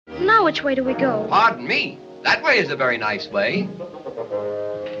Now which way do we go? Pardon me. That way is a very nice way.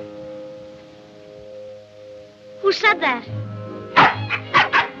 Who said that?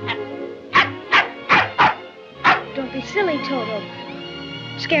 Don't be silly, Toto.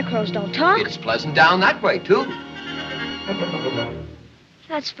 Scarecrows don't talk. It's pleasant down that way, too.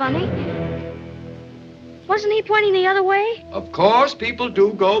 That's funny. Wasn't he pointing the other way? Of course, people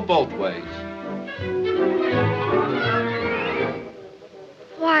do go both ways.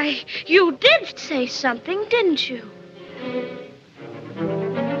 Why, you did say something, didn't you?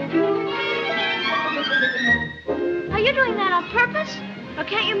 Are you doing that on purpose? Or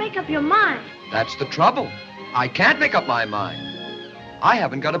can't you make up your mind? That's the trouble. I can't make up my mind. I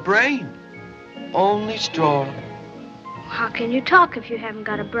haven't got a brain. Only straw. How can you talk if you haven't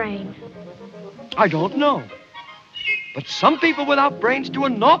got a brain? I don't know. But some people without brains do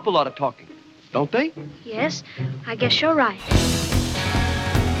an awful lot of talking, don't they? Yes, I guess you're right.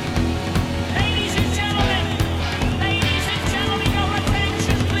 Ladies and gentlemen, your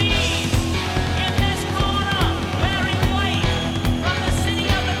attention, please. In this corner, wearing white, from the city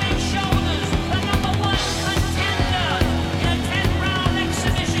of the big shoulders, the #1 contender in a 10-round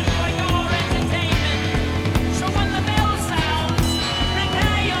exhibition for your entertainment. So when the bell sounds,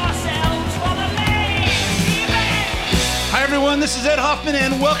 prepare yourselves for the main event. Hi, everyone. This is Ed Hoffman,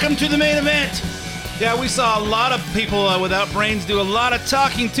 and welcome to the main event. Yeah, we saw a lot of people without brains do a lot of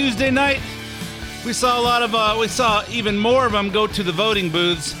talking Tuesday night. We saw even more of them go to the voting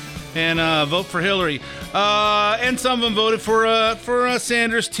booths and vote for Hillary. And some of them voted for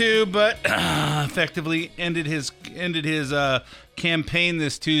Sanders too, but effectively ended his campaign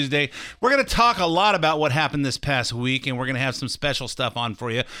this Tuesday. We're going to talk a lot about what happened this past week, and we're going to have some special stuff on for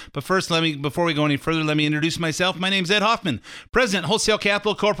you. But first, before we go any further, let me introduce myself. My name's Ed Hoffman, President, Wholesale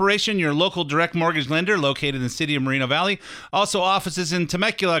Capital Corporation, your local direct mortgage lender located in the city of Moreno Valley. Also offices in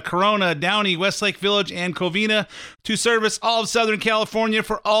Temecula, Corona, Downey, Westlake Village, and Covina to service all of Southern California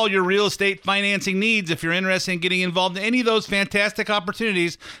for all your real estate financing needs. If you're interested in getting involved in any of those fantastic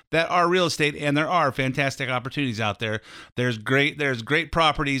opportunities that are real estate, and there are fantastic opportunities out there, there's great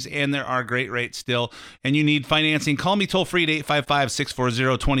properties, and there are great rates still, and you need financing, call me toll free at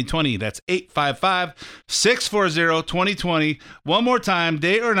 855-640-2020. That's 855-640-2020. One more time,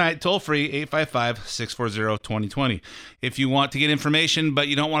 day or night, toll free, 855-640-2020. If you want to get information, but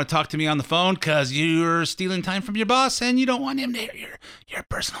you don't want to talk to me on the phone because you're stealing time from your boss and you don't want him to hear your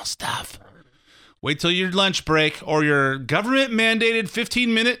personal stuff, wait till your lunch break or your government-mandated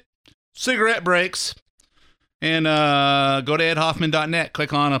 15-minute cigarette breaks. And go to edhoffman.net,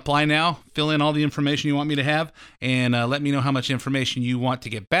 click on Apply Now, fill in all the information you want me to have, and let me know how much information you want to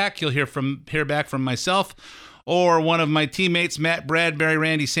get back. You'll hear back from myself or one of my teammates, Matt Bradbury,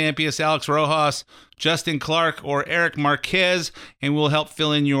 Randy Sampius, Alex Rojas, Justin Clark, or Eric Marquez, and we'll help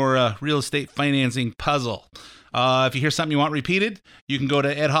fill in your real estate financing puzzle. If you hear something you want repeated, you can go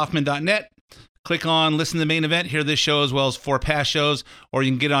to edhoffman.net. Click on Listen to the Main Event, hear this show as well as 4 past shows, or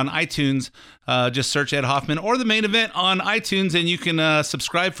you can get it on iTunes. Just search Ed Hoffman or the Main Event on iTunes, and you can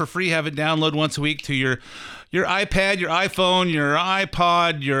subscribe for free, have it download once a week to your iPad, your iPhone, your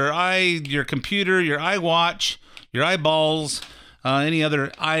iPod, your computer, your iWatch, your eyeballs, any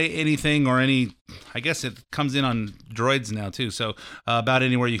other anything or any. I guess it comes in on Droids now too, so about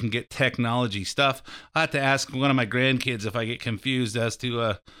anywhere you can get technology stuff. I have to ask one of my grandkids if I get confused as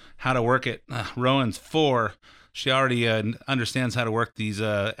to how to work it. Rowan's 4. She already understands how to work these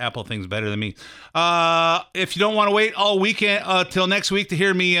Apple things better than me. If you don't want to wait all weekend till next week to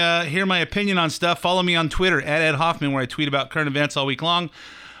hear me hear my opinion on stuff, follow me on Twitter at Ed Hoffman, where I tweet about current events all week long.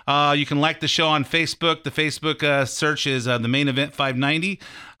 You can like the show on Facebook. The Facebook search is The Main Event 590.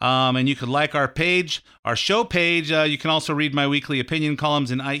 And you can like our page, our show page. You can also read my weekly opinion columns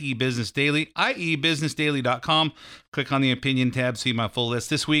in IE Business Daily, iebusinessdaily.com. Click on the opinion tab, see my full list.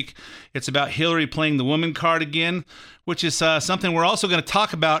 This week, it's about Hillary playing the woman card again, which is something we're also going to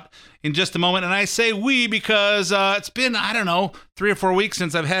talk about in just a moment. And I say we because it's been, 3 or 4 weeks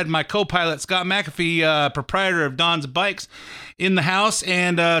since I've had my co-pilot, Scott McAfee, proprietor of Don's Bikes, in the house.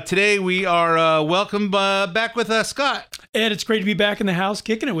 And today we are welcome back with Scott. Ed, it's great to be back in the house,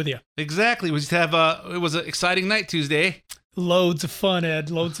 kicking it with you. Exactly. We just have it was an exciting night Tuesday. Loads of fun,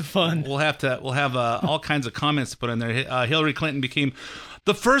 Ed. Loads of fun. We'll have all kinds of comments to put in there. Hillary Clinton became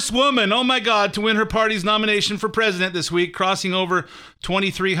The first woman, oh my God, to win her party's nomination for president this week, crossing over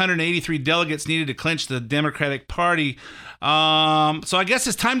 2,383 delegates needed to clinch the Democratic Party. So I guess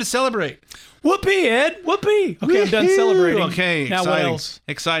it's time to celebrate. Whoopee, Ed. Whoopee. Okay, I'm done celebrating. Okay, Now exciting. what else?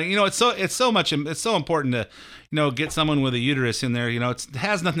 Exciting. You know, it's so important to, you know, get someone with a uterus in there. You know, it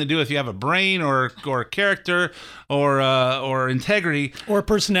has nothing to do if you have a brain or character or integrity Or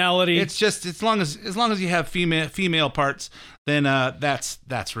personality. It's just as long as you have female parts, then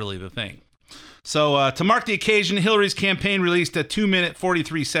that's really the thing. So to mark the occasion, Hillary's campaign released a 2-minute,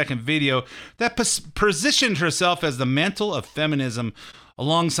 43-second video that positioned herself as the mantle of feminism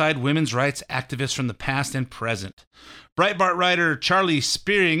alongside women's rights activists from the past and present. Breitbart writer Charlie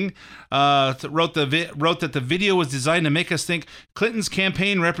Spearing wrote that the video was designed to make us think Clinton's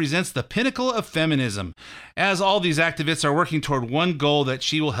campaign represents the pinnacle of feminism, as all these activists are working toward one goal that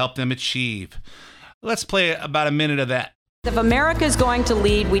she will help them achieve. Let's play about a minute of that. If America is going to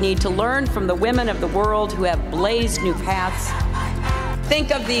lead, we need to learn from the women of the world who have blazed new paths.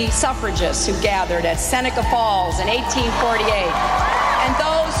 Think of the suffragists who gathered at Seneca Falls in 1848. And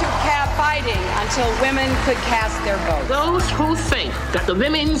those who kept fighting until women could cast their vote. Those who think that the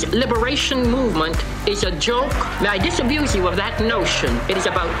women's liberation movement is a joke, may I disabuse you of that notion. It is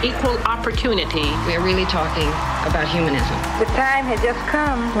about equal opportunity. We're really talking about humanism. The time had just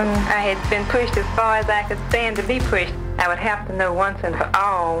come when I had been pushed as far as I could stand to be pushed. I would have to know once and for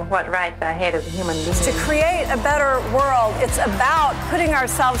all what rights I had as a human being. To create a better world, it's about putting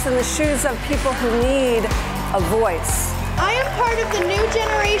ourselves in the shoes of people who need a voice. I am part of the new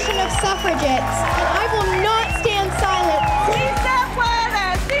generation of suffragettes, and I will not stand silent.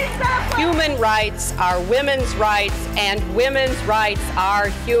 Human rights are women's rights, and women's rights are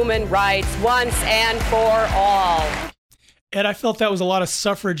human rights once and for all. Ed, I felt that was a lot of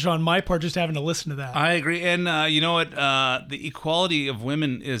suffrage on my part just having to listen to that. I agree. And you know what? The equality of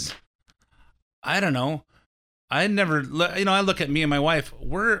women is, I don't know. I look at me and my wife.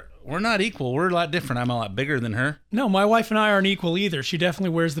 We're not equal. We're a lot different. I'm a lot bigger than her. No, my wife and I aren't equal either. She definitely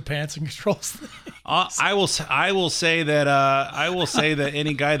wears the pants and controls things. I will say that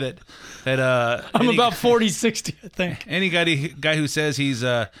any guy that I'm about 40, 60, I think. Any guy who says he's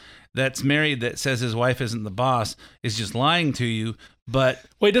that's married that says his wife isn't the boss is just lying to you. But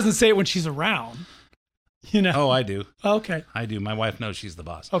well, he doesn't say it when she's around. You know. Oh, I do. Okay. I do. My wife knows she's the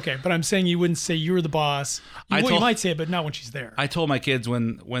boss. Okay, but I'm saying you wouldn't say you're the boss. You might say it, but not when she's there. I told my kids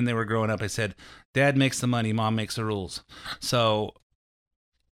when they were growing up, I said, Dad makes the money, Mom makes the rules. So,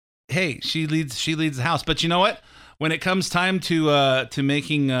 hey, she leads the house. But you know what? When it comes time to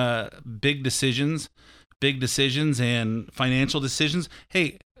making big decisions and financial decisions,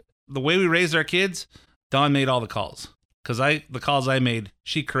 hey, the way we raised our kids, Dawn made all the calls. Because the calls I made,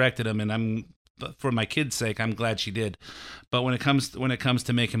 she corrected them, and for my kids' sake, I'm glad she did. But when it comes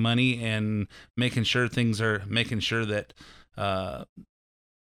to making money and making sure that that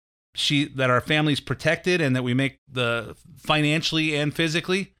our family's protected and that we make the financially and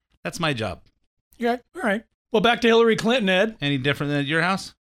physically, that's my job. Yeah, all right. Well, back to Hillary Clinton, Ed. Any different than at your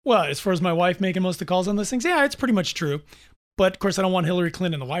house? Well, as far as my wife making most of the calls on those things, yeah, it's pretty much true. But of course, I don't want Hillary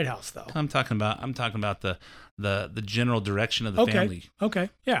Clinton in the White House, though. I'm talking about the general direction of the family. Okay.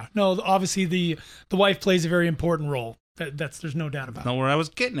 Yeah. No, obviously the wife plays a very important role. There's no doubt about it. That's not where I was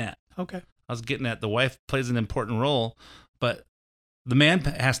getting at. Okay. I was getting at the wife plays an important role, but the man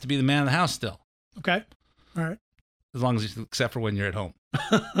has to be the man of the house still. Okay. All right. As long as except for when you're at home.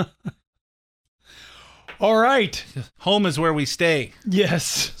 All right. Home is where we stay.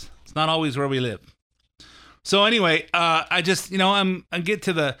 Yes. It's not always where we live. So anyway, I just, I get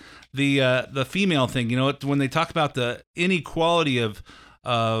to the female thing. You know, when they talk about the inequality of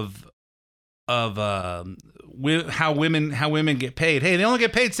how women get paid. Hey, they only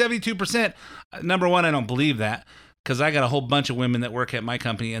get paid 72%. Number one, I don't believe that, because I got a whole bunch of women that work at my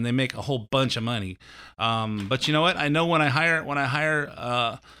company and they make a whole bunch of money. But you know what? I know when I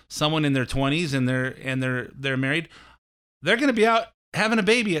hire someone in their 20s and they're married, they're going to be out having a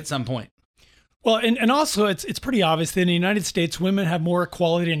baby at some point. Well, and also it's pretty obvious that in the United States, women have more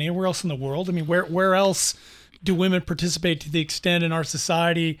equality than anywhere else in the world. I mean, where else do women participate to the extent in our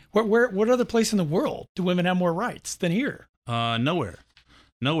society? What other place in the world do women have more rights than here? Nowhere.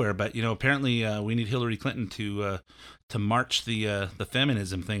 But apparently we need Hillary Clinton to march the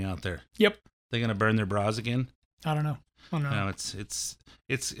feminism thing out there. Yep. They're gonna burn their bras again. I don't know. No, it's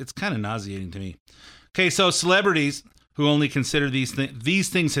kind of nauseating to me. Okay, so celebrities who only consider these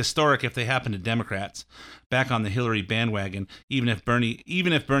things historic if they happen to Democrats, back on the Hillary bandwagon, even if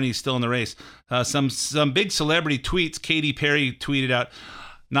Bernie's still in the race. Some big celebrity tweets. Katy Perry tweeted out,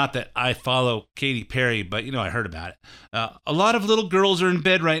 Not that I follow Katy Perry, but I heard about it. A lot of little girls are in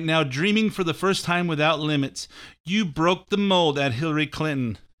bed right now dreaming for the first time without limits. You broke the mold at Hillary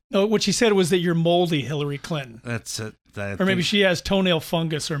Clinton. No, what she said was that you're moldy, Hillary Clinton. That's it. Or maybe she has toenail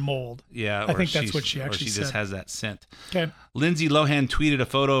fungus or mold. Yeah, I think that's what she actually said. Or she just has that scent. Okay. Lindsay Lohan tweeted a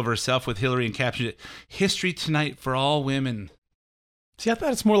photo of herself with Hillary and captioned it, "History tonight for all women." See, I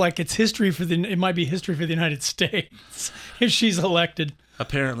thought it's more like it might be history for the United States if she's elected.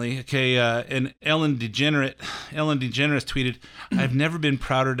 Apparently. Okay, and Ellen DeGeneres tweeted, "I've never been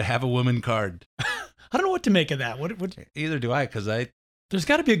prouder to have a woman card." I don't know what to make of that. What? Either do I, because there's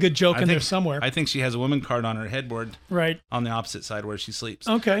got to be a good joke in there somewhere. I think she has a woman card on her headboard. Right. On the opposite side where she sleeps.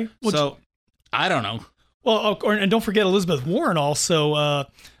 Okay. Well, so, I don't know. Well, and don't forget Elizabeth Warren also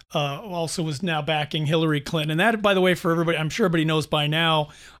was now backing Hillary Clinton. And that, by the way, for everybody, I'm sure everybody knows by now,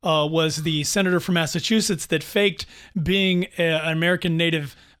 was the senator from Massachusetts that faked being an American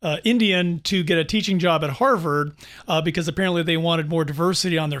native Indian to get a teaching job at Harvard because apparently they wanted more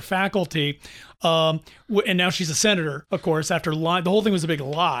diversity on their faculty. And now she's a senator, of course, after lying. The whole thing was a big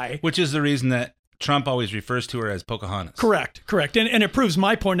lie. Which is the reason that Trump always refers to her as Pocahontas. Correct. And it proves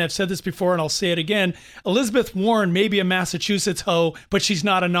my point, and I've said this before, and I'll say it again. Elizabeth Warren may be a Massachusetts hoe, but she's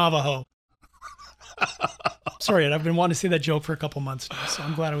not a Navajo. Sorry, Ed, I've been wanting to say that joke for a couple months now, so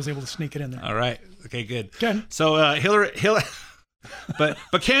I'm glad I was able to sneak it in there. All right. Okay, good. Okay. So Hillary but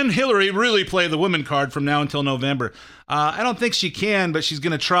can Hillary really play the woman card from now until November? I don't think she can, but she's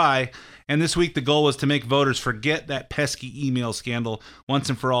going to try. And this week, the goal was to make voters forget that pesky email scandal once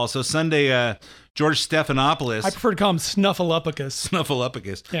and for all. So Sunday, George Stephanopoulos. I prefer to call him Snuffleupagus.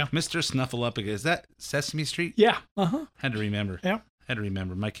 Snuffleupagus. Yeah. Mr. Snuffleupagus. Is that Sesame Street? Yeah. Uh-huh. Had to remember. Yeah. Had to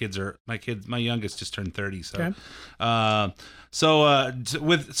remember. My youngest just turned 30. So, okay. So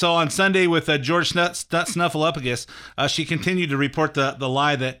on Sunday with George Snuffleupagus, she continued to report the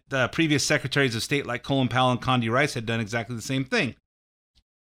lie that previous secretaries of state like Colin Powell and Condi Rice had done exactly the same thing.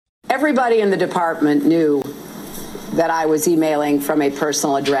 Everybody in the department knew that I was emailing from a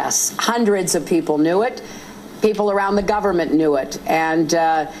personal address. Hundreds of people knew it. People around the government knew it. And,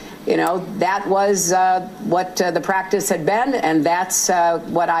 that was what the practice had been, and that's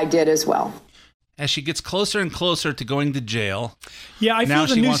what I did as well. As she gets closer and closer to going to jail, now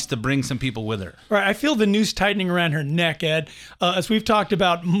she wants to bring some people with her. Right, I feel the noose tightening around her neck, Ed. As we've talked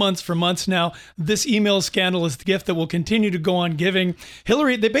about months now, this email scandal is the gift that will continue to go on giving.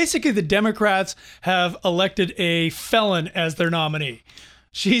 Hillary, the Democrats have elected a felon as their nominee.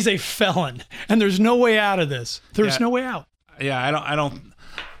 She's a felon, and there's no way out of this. There's no way out. Yeah, I don't.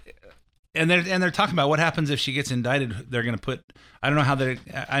 And they're talking about what happens if she gets indicted. They're going to put. I don't know how they're.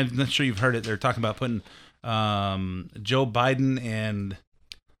 I'm not sure you've heard it. They're talking about putting Joe Biden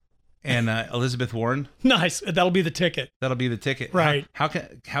and Elizabeth Warren. Nice. That'll be the ticket. That'll be the ticket. Right. How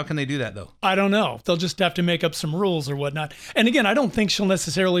can they do that though? I don't know. They'll just have to make up some rules or whatnot. And again, I don't think she'll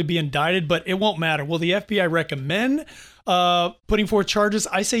necessarily be indicted, but it won't matter. Will the FBI recommend putting forth charges?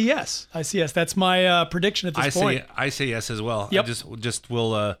 I say yes. That's my prediction at this point. I say yes as well. Yep. I just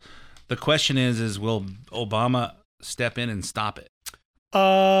will. The question is will Obama step in and stop it?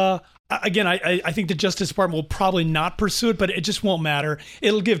 Again, I think the Justice Department will probably not pursue it, but it just won't matter.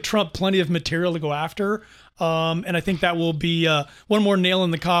 It'll give Trump plenty of material to go after. And I think that will be one more nail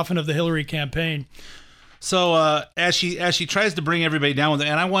in the coffin of the Hillary campaign. So as she tries to bring everybody down with it,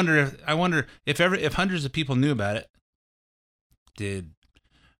 and I wonder if hundreds of people knew about it, did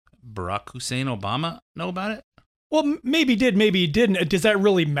Barack Hussein Obama know about it? Well, maybe he did, maybe he didn't. Does that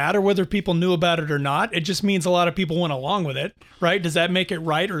really matter whether people knew about it or not? It just means a lot of people went along with it, right? Does that make it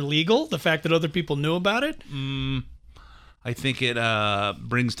right or legal, the fact that other people knew about it? I think it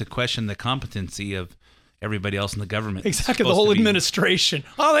brings to question the competency of everybody else in the government. Exactly, the whole administration.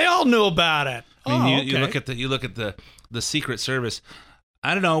 Oh, they all knew about it. I mean, you look at the Secret Service.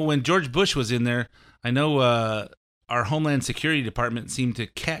 I don't know, when George Bush was in there, I know our Homeland Security Department seemed to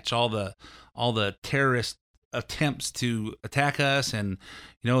catch all the terrorist attempts to attack us, and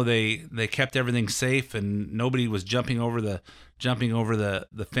they kept everything safe, and nobody was jumping over the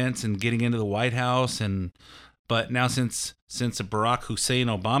fence and getting into the White House. But now since Barack Hussein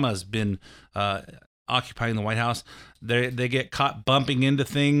Obama has been occupying the White House, they get caught bumping into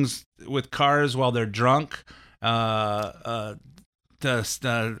things with cars while they're drunk, hiring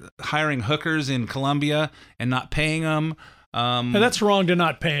hookers in Colombia and not paying them. Now, that's wrong to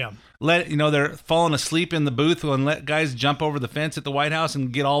not pay them. They're falling asleep in the booth and let guys jump over the fence at the White House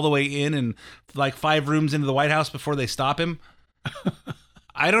and get all the way in and like 5 rooms into the White House before they stop him.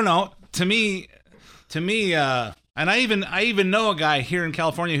 I don't know. To me, I And I even know a guy here in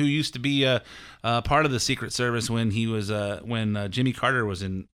California who used to be part of the Secret Service when he was when Jimmy Carter was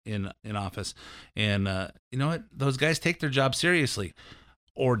in office. And you know what? Those guys take their job seriously,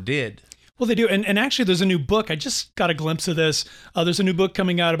 or did. Well, they do. And actually, there's a new book. I just got a glimpse of this. There's a new book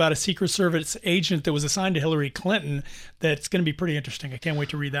coming out about a Secret Service agent that was assigned to Hillary Clinton that's going to be pretty interesting. I can't wait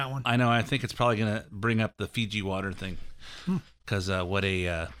to read that one. I know. I think it's probably going to bring up the Fiji water thing because what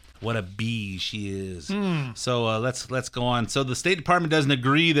a bee she is. So let's go on. So the State Department doesn't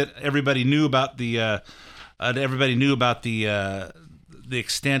agree that everybody knew about the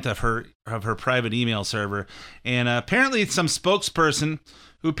extent of her private email server, and apparently some spokesperson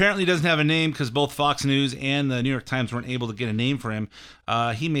who apparently doesn't have a name because both Fox News and the New York Times weren't able to get a name for him.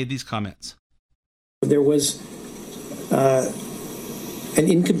 He made these comments. There was an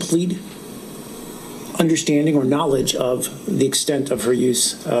incomplete understanding or knowledge of the extent of her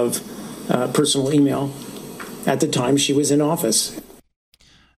use of personal email at the time she was in office.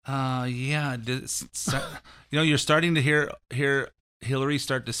 Yeah. You're starting to hear Hillary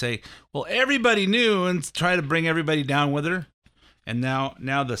start to say, well, everybody knew, and try to bring everybody down with her. And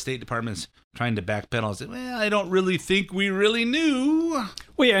now the State Department's trying to backpedal and say, well, I don't really think we really knew.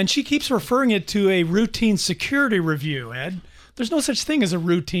 Well, yeah, and she keeps referring it to a routine security review, Ed. There's no such thing as a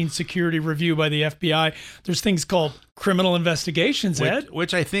routine security review by the FBI. There's things called criminal investigations, Ed.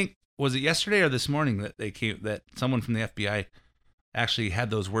 Which I think, was it yesterday or this morning that someone from the FBI actually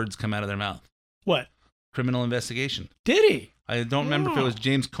had those words come out of their mouth? What? Criminal investigation. Did he? I don't remember if it was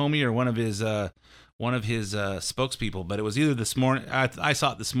James Comey or one of his spokespeople, but it was either this morning. I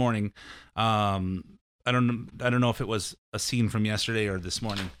saw it this morning. I don't know if it was a scene from yesterday or this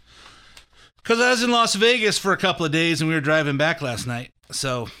morning, because I was in Las Vegas for a couple of days and we were driving back last night.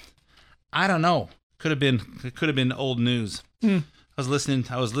 So I don't know. It could have been old news. I was listening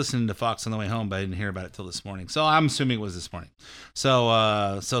to Fox on the way home, but I didn't hear about it till this morning. So I'm assuming it was this morning.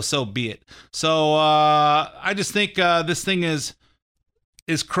 So be it. So I just think this thing is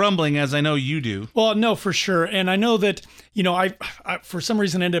crumbling, as I know you do. Well, no, for sure. And I know that, I for some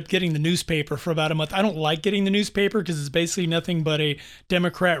reason ended up getting the newspaper for about a month. I don't like getting the newspaper because it's basically nothing but a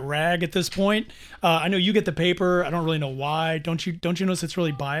Democrat rag at this point. I know you get the paper. I don't really know why. Don't you notice it's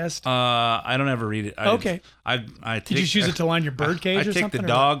really biased? I don't ever read it. Okay. Did you use it to line your bird cage or something? I take the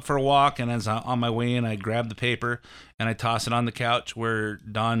dog for a walk, and as I'm on my way in, I grab the paper and I toss it on the couch where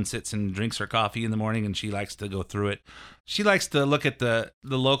Dawn sits and drinks her coffee in the morning, and she likes to go through it. She likes to look at the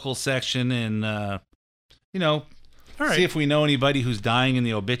local section and, see if we know anybody who's dying in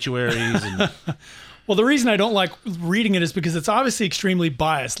the obituaries. And Well, the reason I don't like reading it is because it's obviously extremely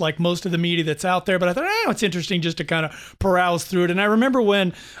biased, like most of the media that's out there. But I thought, it's interesting just to kind of peruse through it. And I remember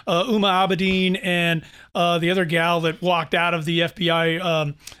when Uma Abedin and the other gal that walked out of the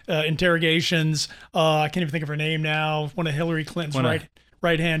FBI interrogations, I can't even think of her name now, one of Hillary Clinton's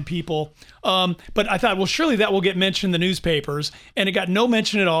right-hand people. But I thought, well, surely that will get mentioned in the newspapers. And it got no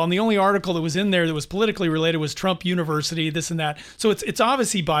mention at all. And the only article that was in there that was politically related was Trump University, this and that. So it's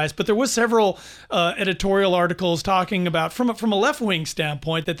obviously biased. But there was several editorial articles talking about, from a left-wing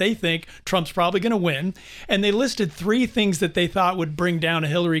standpoint, that they think Trump's probably going to win. And they listed 3 things that they thought would bring down a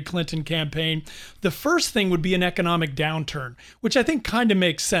Hillary Clinton campaign. The first thing would be an economic downturn, which I think kind of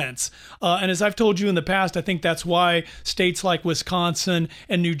makes sense. And as I've told you in the past, I think that's why states like Wisconsin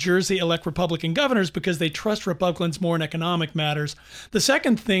and New Jersey elect Republican governors, because they trust Republicans more in economic matters. The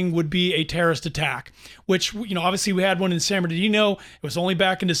second thing would be a terrorist attack, which, obviously we had one in San Bernardino. It was only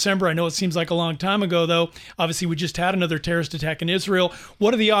back in December. I know it seems like a long time ago, though. Obviously, we just had another terrorist attack in Israel.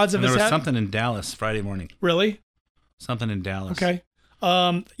 What are the odds of us? There was something in Dallas Friday morning. Really? Something in Dallas. Okay.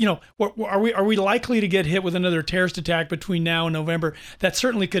 Are we likely to get hit with another terrorist attack between now and November? That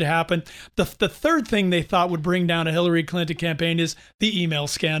certainly could happen. The third thing they thought would bring down a Hillary Clinton campaign is the email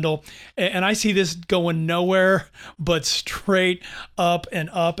scandal. And I see this going nowhere but straight up and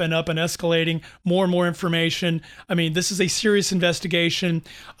up and up and escalating. More and more information. I mean, this is a serious investigation.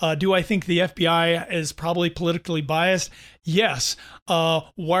 Do I think the FBI is probably politically biased? Yes. Why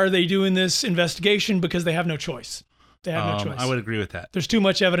are they doing this investigation? Because they have no choice. They have no choice. I would agree with that. There's too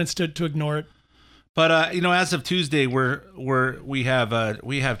much evidence to ignore it. But as of Tuesday, we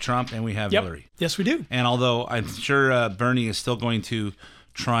have Trump and we have Hillary. Yes, we do. And although I'm sure Bernie is still going to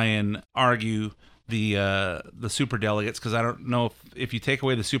try and argue the superdelegates, because I don't know if you take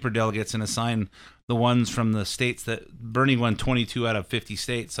away the superdelegates and assign the ones from the states that Bernie won 22 out of 50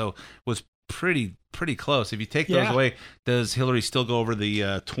 states, so was pretty close. If you take those away, does Hillary still go over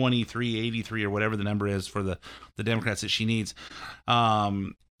the 2383 or whatever the number is for the Democrats that she needs?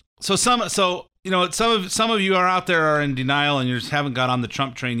 So some of you are out there are in denial and you just haven't got on the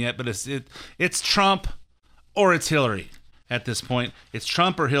Trump train yet. But it's Trump or it's Hillary. At this point, it's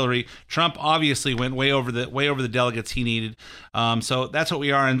Trump or Hillary. Trump obviously went way over the delegates he needed. So that's what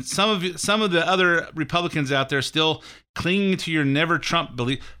we are. And some of the other Republicans out there still clinging to your never Trump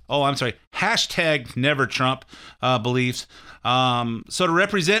belief. Oh, I'm sorry. Hashtag never Trump beliefs. So to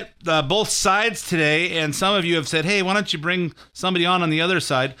represent both sides today, and some of you have said, hey, why don't you bring somebody on the other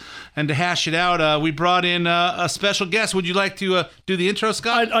side? And to hash it out, we brought in a special guest. Would you like to do the intro,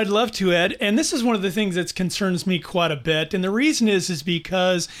 Scott? I'd love to, Ed. And this is one of the things that concerns me quite a bit. And the reason is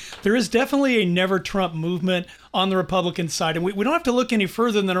because there is definitely a never Trump movement on the Republican side. And we don't have to look any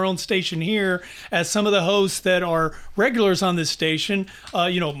further than our own station here, as some of the hosts that are regulars on this station,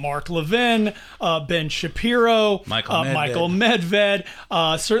 Mark Levin, Ben Shapiro, Michael Medved.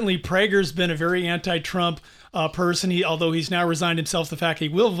 Certainly Prager's been a very anti-Trump person, although he's now resigned himself to the fact he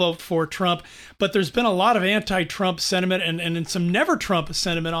will vote for Trump. But there's been a lot of anti-Trump sentiment and some never Trump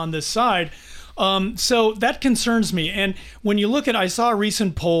sentiment on this side. So that concerns me. And when you look at, I saw a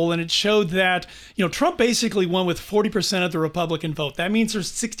recent poll and it showed that, Trump basically won with 40% of the Republican vote. That means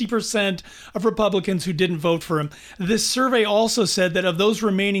there's 60% of Republicans who didn't vote for him. This survey also said that of those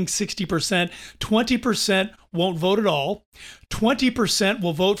remaining 60%, 20% won't vote at all, 20%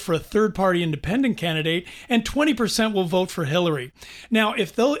 will vote for a third-party independent candidate, and 20% will vote for Hillary. Now,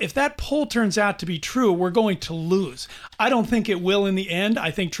 if that poll turns out to be true, we're going to lose. I don't think it will in the end.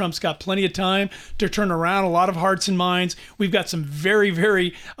 I think Trump's got plenty of time to turn around a lot of hearts and minds. We've got some very,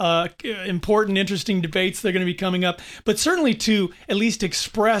 very important, interesting debates that are going to be coming up. But certainly to at least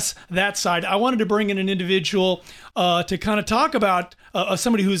express that side, I wanted to bring in an individual to kind of talk about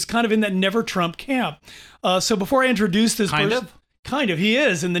somebody who's kind of in that never Trump camp. So before I introduce this person, he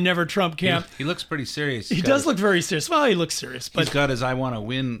is in the never Trump camp. He looks pretty serious. He does look very serious. Well, he looks serious, but he's got his "I want to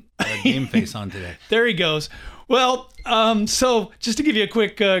win" game face on today. There he goes. Well, so just to give you a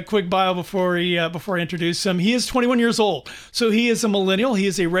quick bio before I introduce him, he is 21 years old. So he is a millennial. He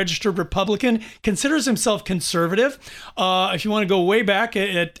is a registered Republican, considers himself conservative. If you want to go way back,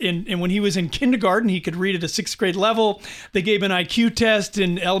 and when he was in kindergarten, he could read at a 6th grade level. They gave an IQ test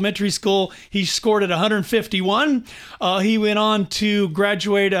in elementary school. He scored at 151. He went on to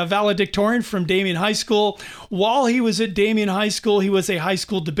graduate valedictorian from Damien High School. While he was at Damien High School, he was a high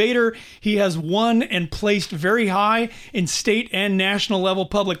school debater. He has won and placed very high in state and national level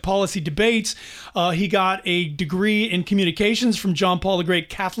public policy debates. He got a degree in communications from John Paul the Great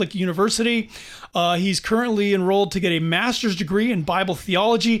Catholic University. He's currently enrolled to get a master's degree in Bible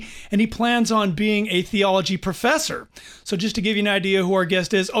theology, and he plans on being a theology professor. So just to give you an idea who our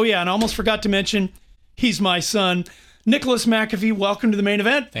guest is, oh yeah, and I almost forgot to mention, he's my son. Nicholas McAfee, welcome to the main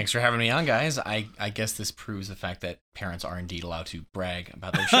event. Thanks for having me on, guys. I guess this proves the fact that parents are indeed allowed to brag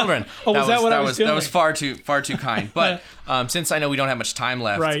about their children. That was far too kind. But since I know we don't have much time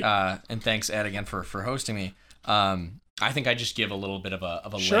left, right. And thanks, Ed, again for hosting me. I think I just give a little bit of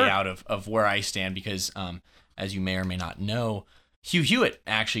a Sure. layout of where I stand because, as you may or may not know, Hugh Hewitt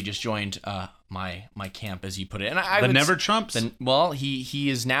actually just joined my camp, as you put it. And the never Trumps. Well,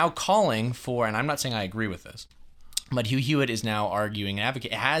 he is now calling for, and I'm not saying I agree with this, but Hugh Hewitt is now arguing and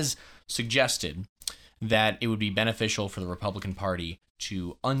has suggested that it would be beneficial for the Republican Party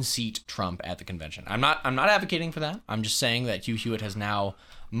to unseat Trump at the convention. I'm not advocating for that. I'm just saying that Hugh Hewitt has now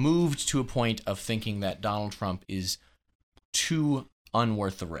moved to a point of thinking that Donald Trump is too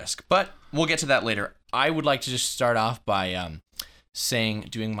unworth the risk. But we'll get to that later. I would like to just start off by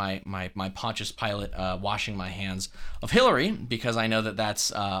doing my Pontius Pilate washing my hands of Hillary, because I know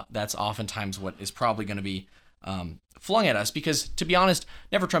that's oftentimes what is probably going to be flung at us, because to be honest,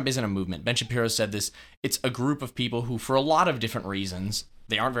 Never Trump isn't a movement. Ben Shapiro said this. It's a group of people who, for a lot of different reasons,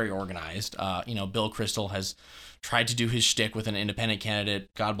 they aren't very organized. Bill Kristol has tried to do his shtick with an independent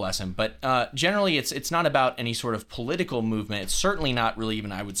candidate. God bless him. But generally, it's not about any sort of political movement. It's certainly not really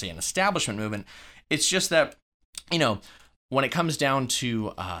even, I would say, an establishment movement. It's just that, when it comes down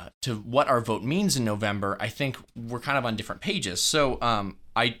to what our vote means in November, I think we're kind of on different pages. So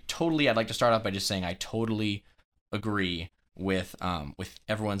I'd like to start off by just saying I totally agree with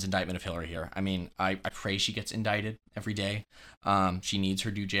everyone's indictment of Hillary here. I mean, I pray she gets indicted every day. She needs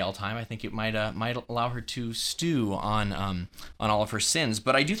her due jail time. I think it might allow her to stew on all of her sins.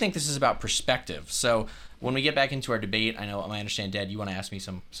 But I do think this is about perspective. So when we get back into our debate, I understand, Dad, you want to ask me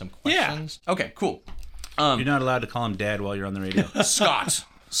some questions? Yeah. Okay, cool. You're not allowed to call him Dad while you're on the radio. Scott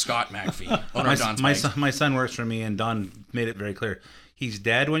McAfee. Owner of Don's Bags. My son works for me, and Don made it very clear. He's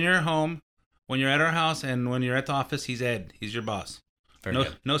Dad when you're at home, when you're at our house, and when you're at the office, he's Ed. He's your boss. Very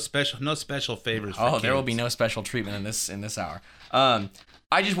good. No special favors. For Oh, kids. there will be no special treatment in this hour.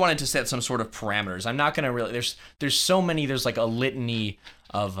 I just wanted to set some sort of parameters. I'm not going to really. There's so many. There's like a litany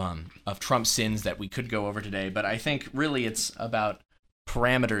of Trump sins that we could go over today. But I think really it's about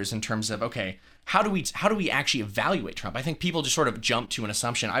parameters in terms of, okay, how do we actually evaluate Trump? I think people just sort of jump to an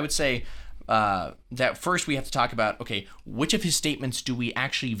assumption. I would say that first we have to talk about, okay, which of his statements do we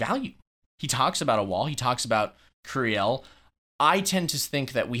actually value? He talks about a wall. He talks about Curiel. I tend to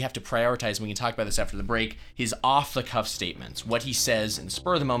think that we have to prioritize, and we can talk about this after the break, his off-the-cuff statements, what he says in the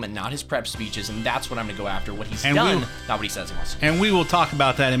spur of the moment, not his prep speeches, and that's what I'm going to go after, what he's done, not what he says he wants to do. And we will talk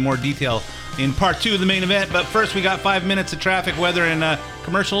about that in more detail in part 2 of the main event. But first, we got 5 minutes of traffic, weather, and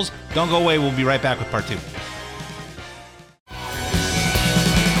commercials. Don't go away. We'll be right back with part 2.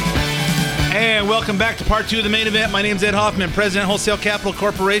 And welcome back to part 2 of the main event. My name's Ed Hoffman, President, Wholesale Capital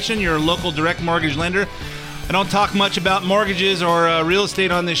Corporation, your local direct mortgage lender. I don't talk much about mortgages or real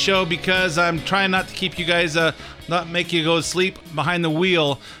estate on this show because I'm trying not to keep you guys, not make you go to sleep behind the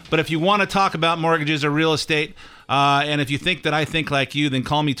wheel. But if you want to talk about mortgages or real estate, and if you think that I think like you, then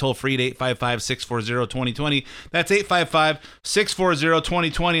call me toll free at 855-640-2020. That's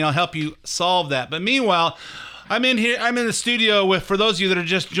 855-640-2020. I'll help you solve that. But meanwhile, I'm in the studio with, for those of you that are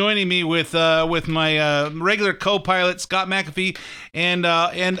just joining me, with my regular co-pilot Scott McAfee and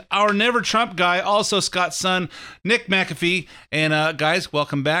our Never Trump guy, also Scott's son, Nick McAfee. And guys,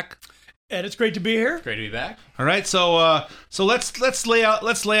 welcome back. Ed, it's great to be here. Great to be back. All right, so let's lay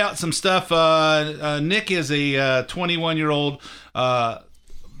out some stuff. Nick is a 21-year-old,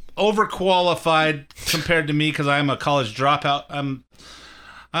 overqualified compared to me because I'm a college dropout.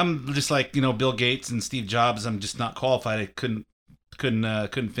 I'm just like, Bill Gates and Steve Jobs. I'm just not qualified. I couldn't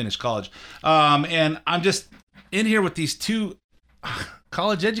finish college. And I'm just in here with these two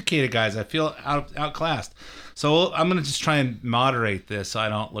college educated guys. I feel outclassed. So I'm going to just try and moderate this so I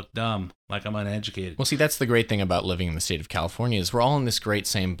don't look dumb, like I'm uneducated. Well, see, that's the great thing about living in the state of California is we're all in this great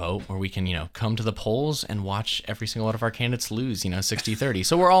same boat where we can, come to the polls and watch every single one of our candidates lose, 60-30.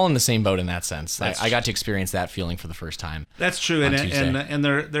 So we're all in the same boat in that sense. I got to experience that feeling for the first time. That's true. And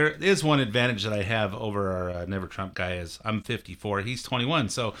there is one advantage that I have over our Never Trump guy is I'm 54. He's 21.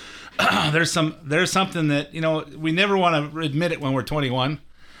 So there's something that, we never want to admit it when we're 21.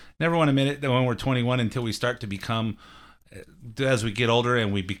 Never want to admit it that when we're 21 until we start to become, as we get older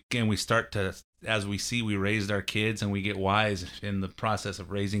and we start to, as we see, we raised our kids and we get wise in the process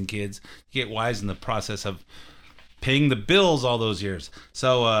of raising kids. You get wise in the process of paying the bills all those years.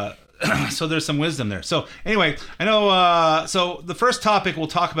 So, so there's some wisdom there. So anyway, I know. So the first topic we'll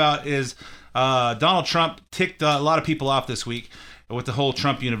talk about is Donald Trump ticked a lot of people off this week with the whole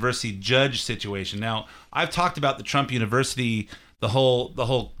Trump University judge situation. Now, I've talked about the Trump University, the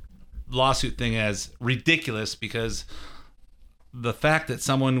whole lawsuit thing as ridiculous because the fact that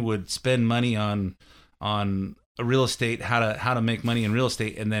someone would spend money on a real estate, how to make money in real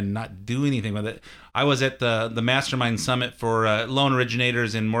estate and then not do anything with it. I was at the Mastermind Summit for loan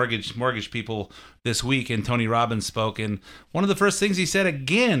originators and mortgage people this week, and Tony Robbins spoke, and one of the first things he said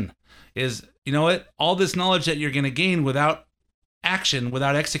again is, you know what, all this knowledge that you're going to gain without action,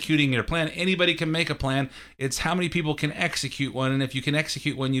 without executing your plan. Anybody can make a plan. It's how many people can execute one, and if you can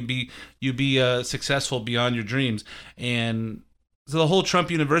execute one, you'd be successful beyond your dreams. And so the whole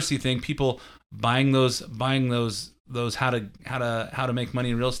Trump University thing, people buying those how to make money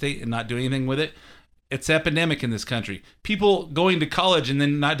in real estate and not doing anything with it. It's epidemic in this country. People going to college and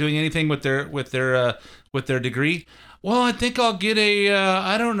then not doing anything with their degree. Well, I think I'll get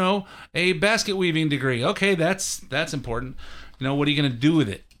a basket weaving degree. Okay, that's important. What are you going to do with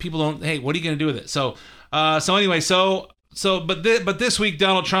it? People don't. Hey, what are you going to do with it? So but this week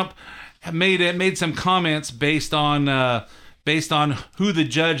Donald Trump made some comments based on who the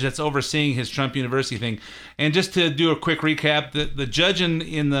judge that's overseeing his Trump University thing. And just to do a quick recap, the judge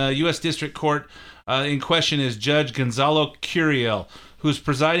in the U.S. District Court in question is Judge Gonzalo Curiel, who's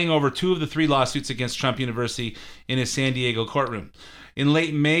presiding over 2 of the 3 lawsuits against Trump University in his San Diego courtroom. In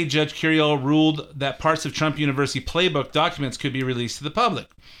late May, Judge Curiel ruled that parts of Trump University playbook documents could be released to the public.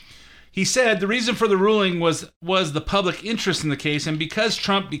 He said the reason for the ruling was the public interest in the case, and because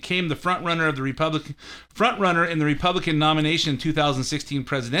Trump became the front runner in the Republican nomination in 2016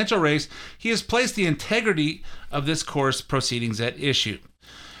 presidential race, he has placed the integrity of this course proceedings at issue.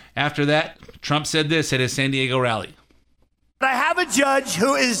 After that, Trump said this at his San Diego rally. I have a judge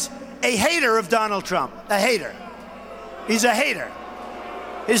who is a hater of Donald Trump. A hater. He's a hater.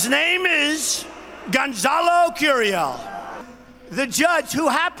 His name is Gonzalo Curiel. The judge, who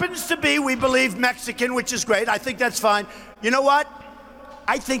happens to be, we believe, Mexican, which is great. I think that's fine. You know what?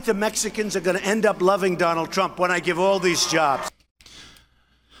 I think the Mexicans are going to end up loving Donald Trump when I give all these jobs.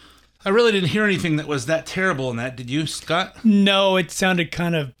 I really didn't hear anything that was that terrible in that. Did you, Scott? No, it sounded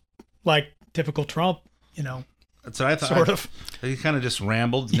kind of like typical Trump, That's what I thought. Sort of. He kind of just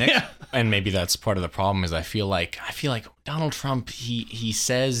rambled, Nick. Yeah. And maybe that's part of the problem is I feel like Donald Trump, he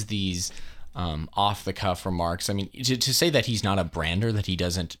says these off the cuff remarks. I mean, to say that he's not a brander, that he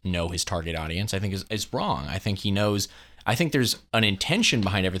doesn't know his target audience, I think is wrong. I think he knows. I think there's an intention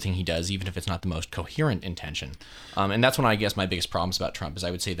behind everything he does, even if it's not the most coherent intention. And that's one of, I guess, my biggest problems about Trump is I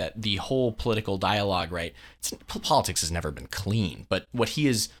would say that the whole political dialogue, right? Politics has never been clean, but what he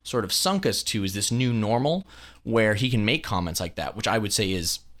has sort of sunk us to is this new normal where he can make comments like that, which I would say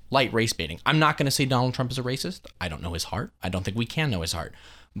is light race baiting. I'm not going to say Donald Trump is a racist. I don't know his heart. I don't think we can know his heart.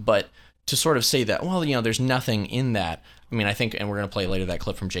 But to sort of say that, well, there's nothing in that. I mean, I think, and we're going to play later that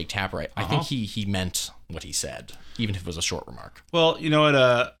clip from Jake Tapper. I think he meant what he said, even if it was a short remark. Well, you know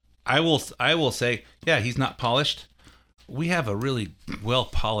what? I will say, yeah, he's not polished. We have a really well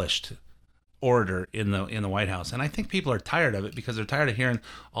polished orator in the White House, and I think people are tired of it because they're tired of hearing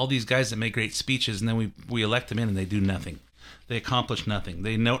all these guys that make great speeches, and then we elect them in and they do nothing. They accomplish nothing.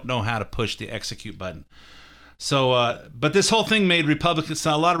 They don't know how to push the execute button. So, but this whole thing made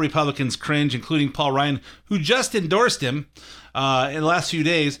a lot of Republicans cringe, including Paul Ryan, who just endorsed him in the last few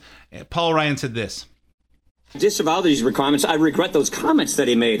days. Paul Ryan said this. Disavow these requirements. I regret those comments that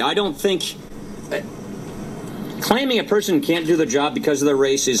he made. I don't think claiming a person can't do the job because of their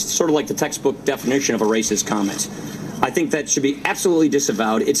race is sort of like the textbook definition of a racist comment. I think that should be absolutely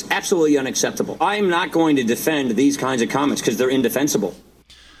disavowed. It's absolutely unacceptable. I'm not going to defend these kinds of comments because they're indefensible.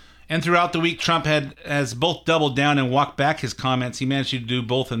 And throughout the week, Trump has both doubled down and walked back his comments. He managed to do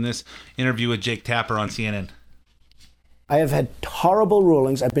both in this interview with Jake Tapper on CNN. I have had horrible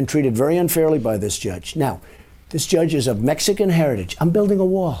rulings. I've been treated very unfairly by this judge. Now, this judge is of Mexican heritage. I'm building a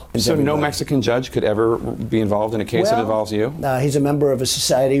wall. So no Mexican judge could ever be involved in a case that involves you? He's a member of a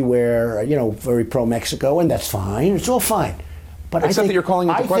society where, very pro-Mexico, and that's fine. It's all fine. But Except that you're calling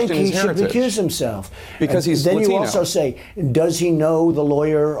into question his heritage. I think he should recuse himself. Because he's Then Latino. you also say, does he know the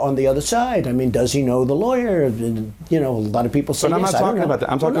lawyer on the other side? I mean, does he know the lawyer? A lot of people say But I'm yes. not talking about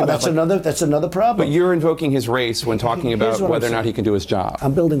that. I'm talking about that's another problem. But you're invoking his race when talking about whether or not he can do his job.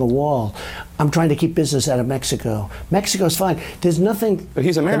 I'm building a wall. I'm trying to keep business out of Mexico. Mexico's fine. There's nothing. But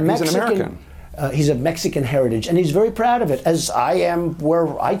he's American. He's an American. He's of Mexican heritage, and he's very proud of it, as I am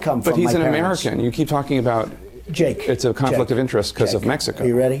where I come from. But he's my an parents. American. You keep talking about Jake. It's a conflict of interest because of Mexico. Are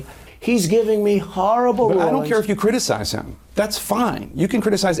you ready? He's giving me horrible But I don't rulings. care if you criticize him. That's fine. You can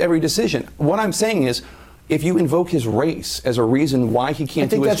criticize every decision. What I'm saying is, if you invoke his race as a reason why he can't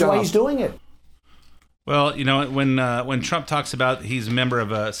do his job. I think that's why he's doing it. Well, when Trump talks about he's a member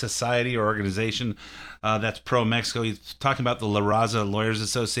of a society or organization that's pro-Mexico, he's talking about the La Raza Lawyers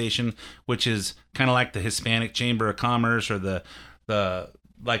Association, which is kind of like the Hispanic Chamber of Commerce or the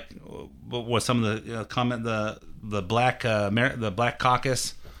like what some of the comment the Black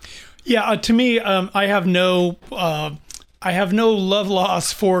Caucus. Yeah, to me, I have no love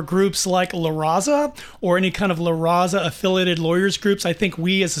loss for groups like La Raza or any kind of La Raza affiliated lawyers groups. I think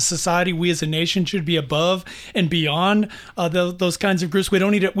we as a society, we as a nation should be above and beyond those kinds of groups. We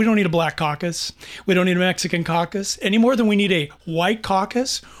don't need a Black Caucus. We don't need a Mexican caucus any more than we need a white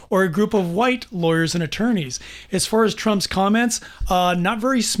caucus or a group of white lawyers and attorneys. As far as Trump's comments, not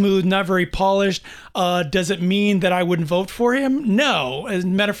very smooth, not very polished. Does it mean that I wouldn't vote for him? No. As a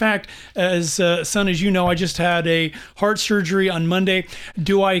matter of fact, son, as you know, I just had a heart surgery on Monday.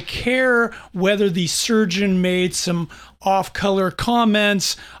 Do I care whether the surgeon made some off-color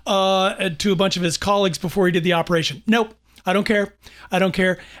comments to a bunch of his colleagues before he did the operation? Nope. I don't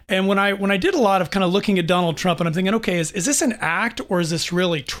care. And when I did a lot of kind of looking at Donald Trump and I'm thinking, okay, is this an act or is this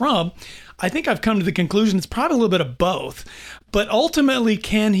really Trump? I think I've come to the conclusion it's probably a little bit of both. But ultimately,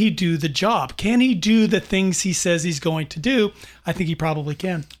 can he do the job? Can he do the things he says he's going to do? I think he probably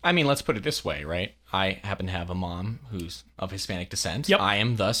can. I mean, let's put it this way, right? I happen to have a mom who's of Hispanic descent. Yep. I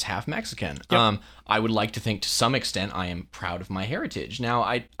am thus half Mexican. Yep. I would like to think to some extent I am proud of my heritage.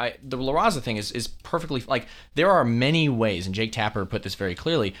 Now, the La Raza thing is perfectly, like, there are many ways, and Jake Tapper put this very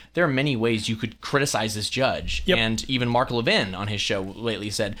clearly, there are many ways you could criticize this judge. Yep. And even Mark Levin on his show lately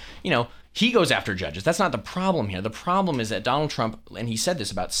said, he goes after judges. That's not the problem here. The problem is that Donald Trump, and he said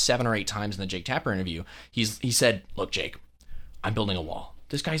this about 7 or 8 times in the Jake Tapper interview, he said, look, Jake, I'm building a wall.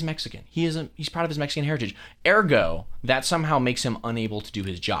 This guy's Mexican. He's proud of his Mexican heritage. Ergo, that somehow makes him unable to do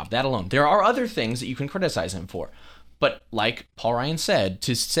his job. That alone. There are other things that you can criticize him for. But like Paul Ryan said,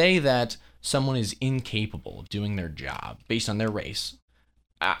 to say that someone is incapable of doing their job based on their race,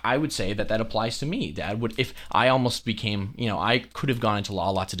 I would say that applies to me. If I almost became, I could have gone into law,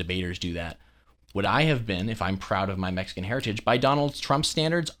 lots of debaters do that. Would I have been, if I'm proud of my Mexican heritage, by Donald Trump's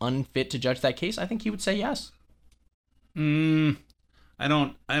standards, unfit to judge that case? I think he would say yes. I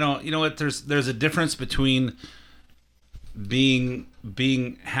don't. You know what? There's a difference between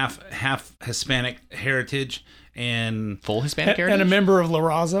being half Hispanic heritage and full Hispanic heritage, and a member of La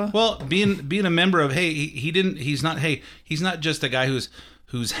Raza. Well, being a member of he's not just a guy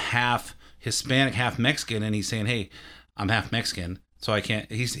who's half Hispanic, half Mexican, and he's saying, hey, I'm half Mexican, so I can't.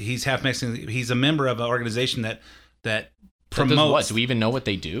 He's half Mexican. He's a member of an organization that promotes. What? Do we even know what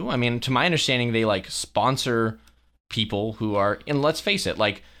they do? I mean, to my understanding, they like sponsor people who are, and let's face it,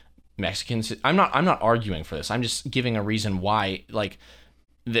 like Mexicans. I'm not arguing for this. I'm just giving a reason why, like.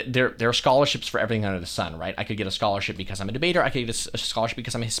 There are scholarships for everything under the sun, right? I could get a scholarship because I'm a debater. I could get a scholarship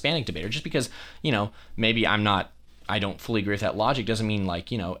because I'm a Hispanic debater. Just because, maybe I don't fully agree with that logic doesn't mean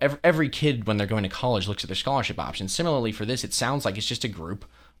like, every kid when they're going to college looks at their scholarship options. Similarly for this, it sounds like it's just a group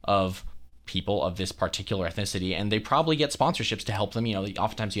of people of this particular ethnicity, and they probably get sponsorships to help them.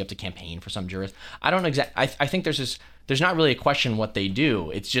 Oftentimes you have to campaign for some jurist. I think there's not really a question what they do.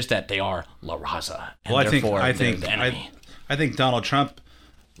 It's just that they are La Raza. And well, I think Donald Trump,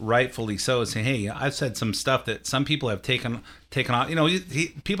 rightfully so, is saying, hey, I've said some stuff that some people have taken off.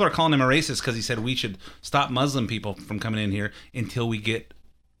 People are calling him a racist because he said we should stop Muslim people from coming in here until we get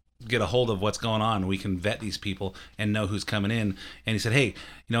a hold of what's going on. We can vet these people and know who's coming in. And he said, hey,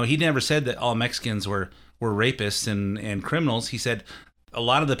 he never said that all Mexicans were rapists and criminals. He said a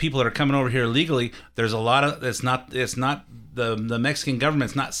lot of the people that are coming over here illegally, there's a lot of it's not the Mexican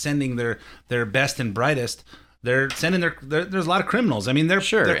government's not sending their best and brightest. They're sending there's a lot of criminals. I mean, they're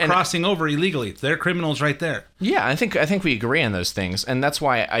crossing over illegally. They're criminals right there. Yeah, I think we agree on those things, and that's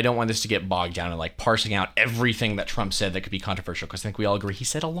why I don't want this to get bogged down in like parsing out everything that Trump said that could be controversial, because I think we all agree he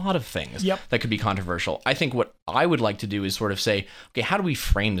said a lot of things that could be controversial. I think what I would like to do is sort of say, okay, how do we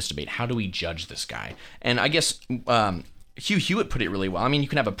frame this debate? How do we judge this guy? And I guess Hugh Hewitt put it really well. I mean, you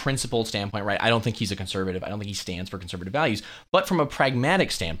can have a principled standpoint, right? I don't think he's a conservative. I don't think he stands for conservative values. But from a pragmatic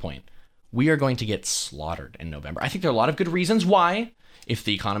standpoint, we are going to get slaughtered in November. I think there are a lot of good reasons why. If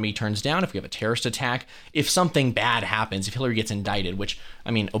the economy turns down, if we have a terrorist attack, if something bad happens, if Hillary gets indicted, which,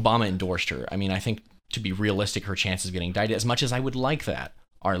 I mean, Obama endorsed her. I mean, I think to be realistic, her chances of getting indicted, as much as I would like that,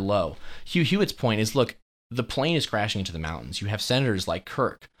 are low. Hugh Hewitt's point is, look, the plane is crashing into the mountains. You have senators like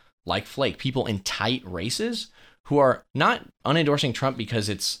Kirk, like Flake, people in tight races who are not unendorsing Trump because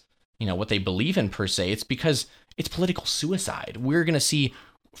it's, what they believe in per se. It's because it's political suicide. We're going to see,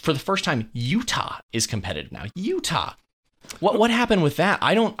 for the first time, Utah is competitive now. Utah. What happened with that?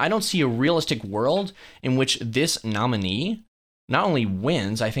 I don't see a realistic world in which this nominee not only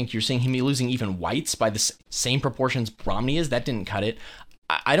wins, I think you're seeing him losing even whites by the same proportions Romney is. That didn't cut it.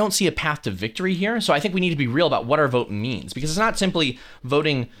 I don't see a path to victory here. So I think we need to be real about what our vote means, because it's not simply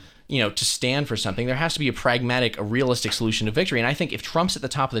voting, to stand for something. There has to be a pragmatic, a realistic solution to victory. And I think if Trump's at the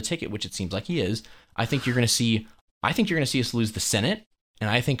top of the ticket, which it seems like he is, I think you're going to see us lose the Senate. And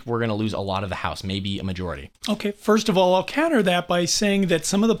I think we're going to lose a lot of the House, maybe a majority. Okay, first of all, I'll counter that by saying that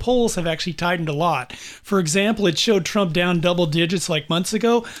some of the polls have actually tightened a lot. For example, it showed Trump down double digits like months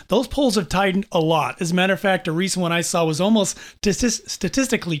ago. Those polls have tightened a lot. As a matter of fact, a recent one I saw was almost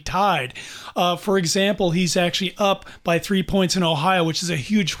statistically tied. For example, he's actually up by 3 points in Ohio, which is a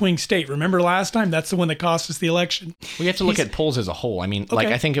huge swing state. Remember last time? That's the one that cost us the election. We have to look at polls as a whole. I mean,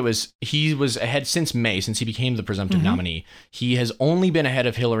 I think he was ahead since May, since he became the presumptive nominee. He has only been ahead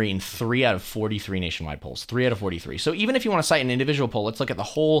of Hillary in 3 out of 43 nationwide polls. 3 out of 43. So even if you want to cite an individual poll, let's look at the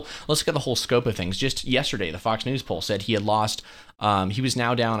whole scope of things. Just yesterday, the Fox News poll said he had lost. He was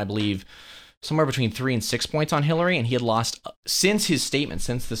now down, I believe, somewhere between 3 and 6 points on Hillary, and he had lost, since his statement,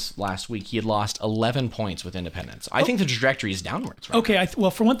 since this last week, he had lost 11 points with independents. I think the trajectory is downwards. Right okay,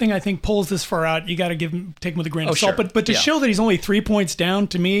 well, for one thing, I think polls this far out, you got to take them with a grain of salt. Sure. But to show that he's only 3 points down,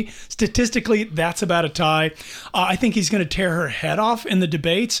 to me, statistically, that's about a tie. I think he's going to tear her head off in the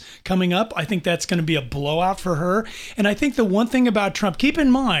debates coming up. I think that's going to be a blowout for her. And I think the one thing about Trump, keep in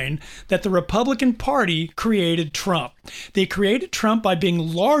mind that the Republican Party created Trump. They created Trump by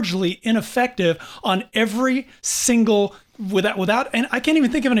being largely ineffective on every single without, and I can't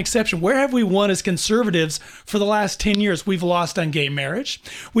even think of an exception. Where have we won as conservatives for the last 10 years? We've lost on gay marriage.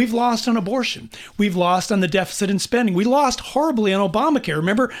 We've lost on abortion. We've lost on the deficit in spending. We lost horribly on Obamacare.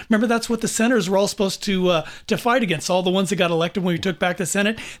 Remember that's what the senators were all supposed to fight against. All the ones that got elected when we took back the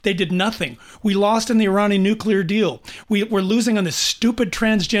Senate, they did nothing. We lost in the Iranian nuclear deal. We're losing on the stupid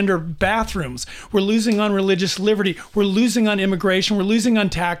transgender bathrooms. We're losing on religious liberty. We're losing on immigration. We're losing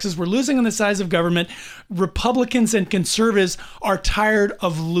on taxes. We're losing on the size of government. Republicans and conservatives conservatives are tired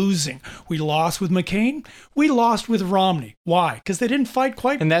of losing. We lost with McCain. We lost with Romney. Why? Because they didn't fight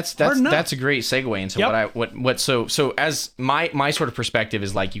quite And that's hard enough. a great segue into so as my sort of perspective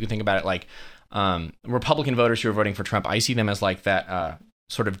is like, you can think about it like Republican voters who are voting for Trump. I see them as like that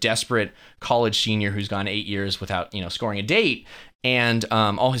sort of desperate college senior who's gone 8 years without scoring a date. And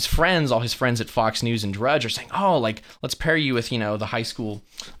all his friends at Fox News and Drudge are saying, oh, like, let's pair you with, the high school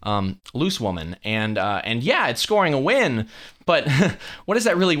loose woman. And yeah, it's scoring a win. But what is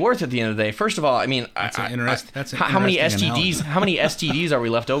that really worth at the end of the day? First of all, I mean, how many STDs are we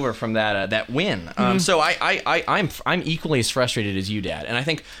left over from that win? So I'm equally as frustrated as you, Dad. And I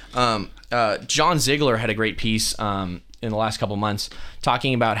think John Ziegler had a great piece in the last couple months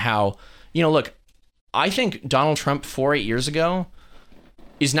talking about how, look, I think Donald Trump 8 years ago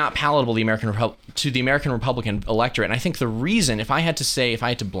is not palatable to the American Republican electorate. And I think the reason, if I had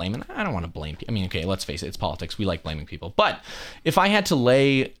to blame, and I don't want to blame people. I mean, okay, let's face it, it's politics. We like blaming people. But if I had to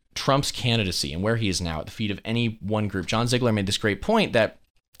lay Trump's candidacy and where he is now at the feet of any one group, John Ziegler made this great point that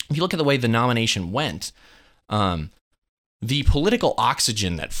if you look at the way the nomination went, the political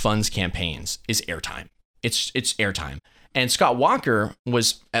oxygen that funds campaigns is airtime. It's airtime. And Scott Walker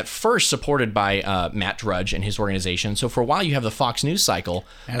was at first supported by Matt Drudge and his organization. So for a while, you have the Fox News cycle,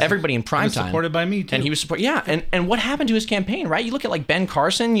 everybody in primetime. Supported by me, too. And he was supported. Yeah. And what happened to his campaign, right? You look at like Ben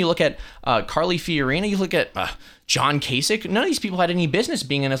Carson, you look at Carly Fiorina, you look at John Kasich. None of these people had any business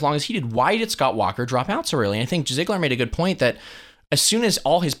being in as long as he did. Why did Scott Walker drop out so early? And I think Ziegler made a good point that as soon as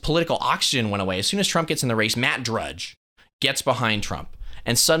all his political oxygen went away, as soon as Trump gets in the race, Matt Drudge gets behind Trump.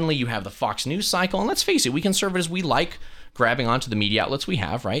 And suddenly you have the Fox News cycle. And let's face it, we conservatives, we like grabbing onto the media outlets we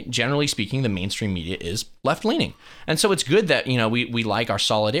have, right? Generally speaking, the mainstream media is left-leaning. And so it's good that, we like our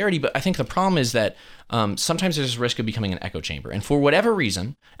solidarity, but I think the problem is that sometimes there's a risk of becoming an echo chamber. And for whatever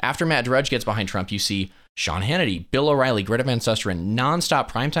reason, after Matt Drudge gets behind Trump, you see Sean Hannity, Bill O'Reilly, Greta Van Susteren,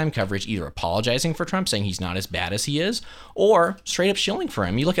 nonstop primetime coverage, either apologizing for Trump, saying he's not as bad as he is, or straight up shilling for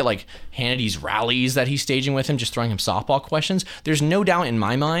him. You look at like Hannity's rallies that he's staging with him, just throwing him softball questions. There's no doubt in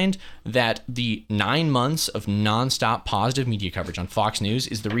my mind that the 9 months of nonstop positive media coverage on Fox News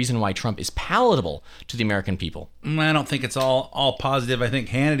is the reason why Trump is palatable to the American people. I don't think it's all positive. I think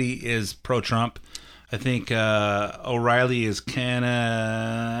Hannity is pro-Trump. I think O'Reilly is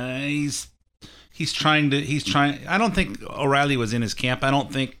he's trying. I don't think O'Reilly was in his camp. I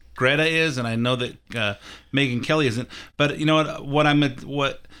don't think Greta is, and I know that Megyn Kelly isn't. But you know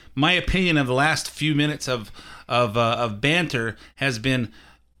what my opinion of the last few minutes of banter has been,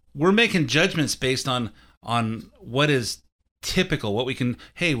 we're making judgments based on what is typical, what we can,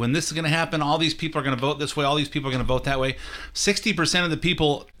 hey, when this is going to happen, all these people are going to vote this way, all these people are going to vote that way. 60% of the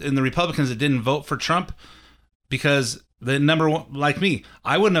people in the Republicans that didn't vote for Trump, because the number one, like me,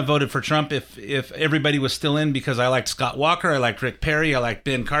 I wouldn't have voted for Trump if everybody was still in, because I liked Scott Walker, I liked Rick Perry, I liked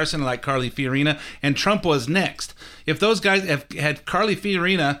Ben Carson, I liked Carly Fiorina, and Trump was next. If those guys had Carly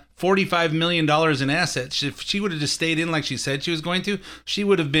Fiorina $45 million in assets, if she would have just stayed in like she said she was going to, she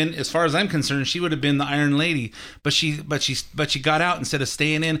would have been, as far as I'm concerned, she would have been the Iron Lady. But she got out instead of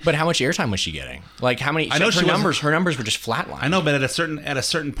staying in. But how much airtime was she getting? Like how many? I know her numbers were just flatlined. I know, but at a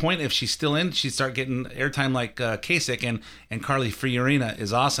certain point, if she's still in, she'd start getting airtime like Kasich, and Carly Fiorina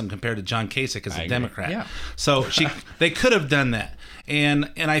is awesome compared to John Kasich as a Democrat. Yeah. So they could have done that, and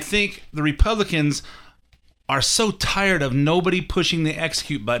I think the Republicans are so tired of nobody pushing the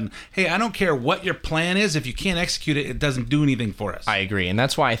execute button. Hey, I don't care what your plan is. If you can't execute it, it doesn't do anything for us. I agree. And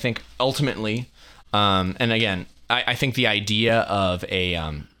that's why I think ultimately, and again, I think the idea of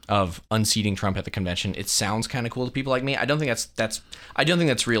of unseating Trump at the convention, it sounds kind of cool to people like me. I don't think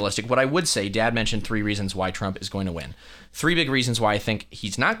that's realistic. What I would say, Dad mentioned 3 reasons why Trump is going to win. 3 big reasons why I think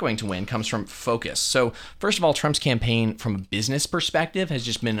he's not going to win comes from focus. So first of all, Trump's campaign from a business perspective has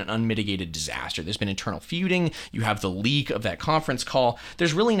just been an unmitigated disaster. There's been internal feuding. You have the leak of that conference call.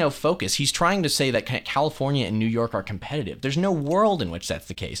 There's really no focus. He's trying to say that California and New York are competitive. There's no world in which that's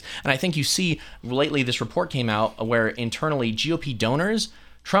the case. And I think you see lately this report came out where internally GOP donors,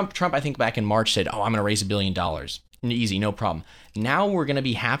 Trump, I think back in March said, I'm going to raise $1 billion. Easy, no problem. Now we're going to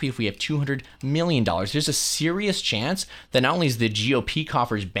be happy if we have $200 million. There's a serious chance that not only is the GOP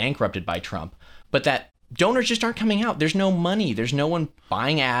coffers bankrupted by Trump, but that donors just aren't coming out. There's no money. There's no one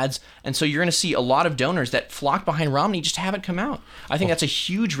buying ads. And so you're going to see a lot of donors that flock behind Romney just haven't come out. I think that's a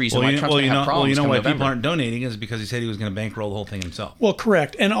huge reason why Trump's going to have problems. Well, you know why November. people aren't donating is because he said he was going to bankroll the whole thing himself. Well,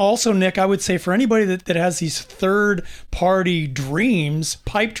 correct. And also, Nick, I would say for anybody that has these third-party dreams,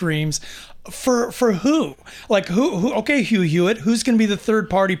 pipe dreams, For who? Like who? Okay, Hugh Hewitt. Who's going to be the third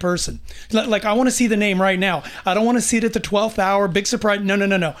party person? Like I want to see the name right now. I don't want to see it at the 12th hour. Big surprise.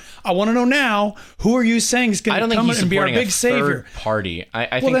 No. I want to know now. Who are you saying is going to come and be our big savior? Party. I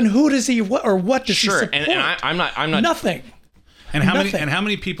well, think, then who does he? What does he support? And I'm not nothing. And how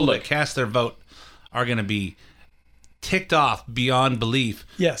many people that cast their vote are going to be ticked off beyond belief?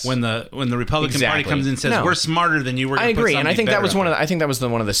 Yes. When the Republican Party comes in and says we're smarter than you, we're. I agree, and I think that was one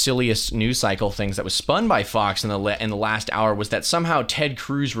of the silliest news cycle things that was spun by Fox in the last hour was that somehow Ted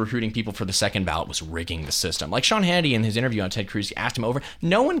Cruz recruiting people for the second ballot was rigging the system. Like Sean Hannity in his interview on Ted Cruz asked him over.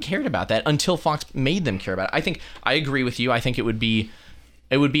 No one cared about that until Fox made them care about it. I agree with you. I think it would be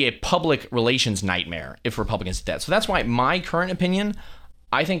a public relations nightmare if Republicans did that. So that's why my current opinion,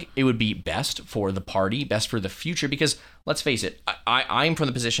 I think it would be best for the party, best for the future, because let's face it, I'm from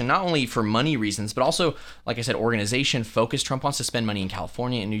the position not only for money reasons, but also, like I said, organization focus. Trump wants to spend money in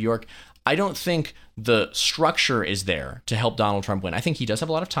California and New York. I don't think the structure is there to help Donald Trump win. I think he does have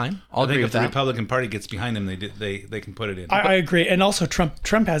a lot of time. I'll agree with that. If the Republican Party gets behind him, they can put it in. I agree, and also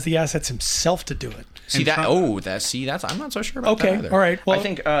Trump has the assets himself to do it. That's I'm not so sure about that either. All right. Well, I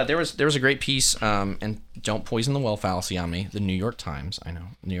think there was a great piece, and don't poison the well fallacy on me. The New York Times, I know,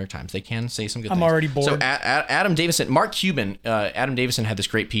 New York Times, they can say some good things. I'm already bored. So Adam Davison, Mark Cuban, Adam Davison had this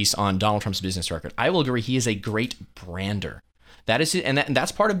great piece on Donald Trump's business record. I will agree, he is a great brander. That is it, and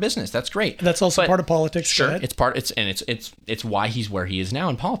that's part of business. That's great. That's also part of politics. Sure, it's why he's where he is now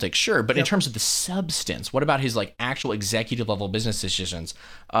in politics. Sure, but in terms of the substance, what about his actual executive level business decisions?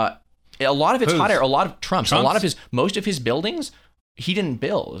 A lot of it's hot air. A lot of Trump's. A lot of most of his buildings, he didn't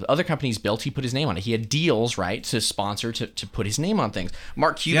build. Other companies built. He put his name on it. He had deals, right, to sponsor, to put his name on things.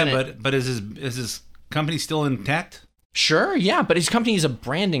 Mark Cuban. Yeah, but is his company still intact? Sure, yeah, but his company is a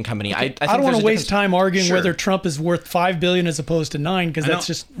branding company. Okay. I don't want to waste time arguing whether Trump is worth $5 billion as opposed to $9 billion, because that's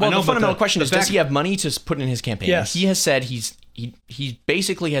just. Well, the fundamental question is: does he have money to put in his campaign? Yes. He has said he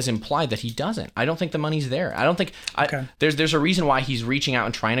basically has implied that he doesn't. I don't think the money's there. I don't think there's a reason why he's reaching out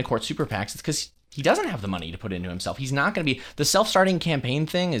and trying to court super PACs. It's because he doesn't have the money to put into himself. He's not going to be the self-starting campaign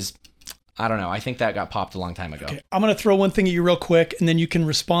thing is. I don't know. I think that got popped a long time ago. Okay. I'm going to throw one thing at you real quick, and then you can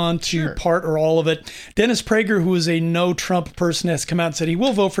respond to part or all of it. Dennis Prager, who is a no-Trump person, has come out and said he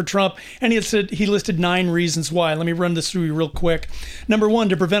will vote for Trump, and he listed 9 reasons why. Let me run this through you real quick. Number 1,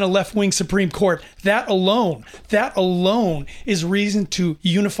 to prevent a left-wing Supreme Court. That alone is reason to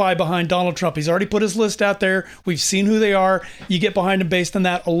unify behind Donald Trump. He's already put his list out there. We've seen who they are. You get behind him based on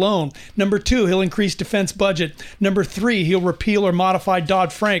that alone. Number 2, he'll increase defense budget. Number 3, he'll repeal or modify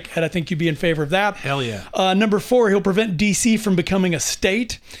Dodd-Frank, and I think you'd be in favor of that. Hell yeah. Number 4, he'll prevent D.C. from becoming a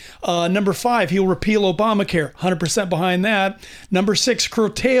state. Number 5, he'll repeal Obamacare. 100% behind that. Number 6,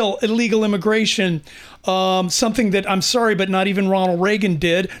 curtail illegal immigration. Something that, I'm sorry, but not even Ronald Reagan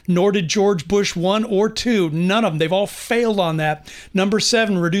did, nor did George Bush 1 or 2. None of them. They've all failed on that. Number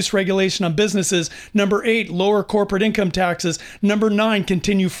 7, reduce regulation on businesses. Number 8, lower corporate income taxes. Number 9,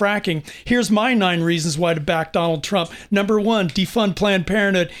 continue fracking. Here's my 9 reasons why to back Donald Trump. Number 1, defund Planned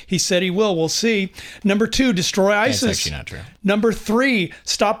Parenthood. He said he will. We'll see. Number 2, destroy ISIS. That's actually not true. Number 3,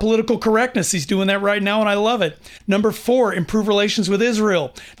 stop political correctness. He's doing that right now, and I love it. Number 4, improve relations with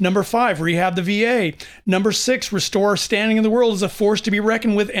Israel. Number 5, rehab the VA. Number 6, restore our standing in the world as a force to be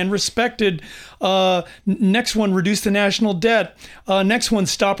reckoned with and respected. Next one, reduce the national debt. Next one,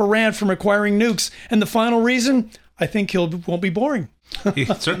 stop Iran from acquiring nukes. And the final reason, I think won't be boring. He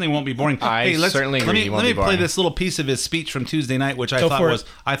certainly won't be boring. Certainly agree. Let me play this little piece of his speech from Tuesday night, which I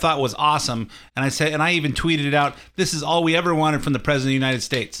thought was awesome. And I even tweeted it out. This is all we ever wanted from the President of the United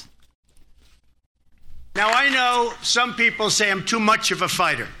States. Now, I know some people say I'm too much of a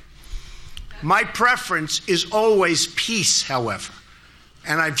fighter. My preference is always peace, however,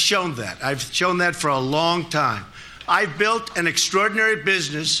 and I've shown that. I've shown that for a long time. I've built an extraordinary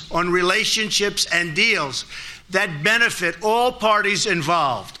business on relationships and deals that benefit all parties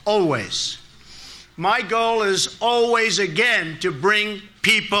involved, always. My goal is always, again, to bring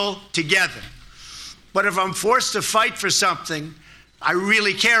people together. But if I'm forced to fight for something I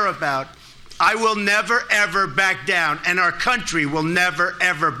really care about, I will never, ever back down, and our country will never,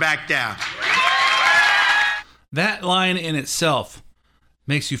 ever back down. That line in itself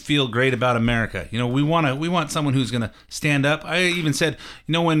makes you feel great about America. You know, we want someone who's going to stand up. I even said,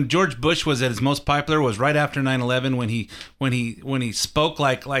 you know, when George Bush was at his most popular was right after 9/11 when he spoke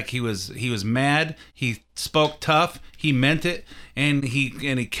like he was mad. He spoke tough. He meant it, and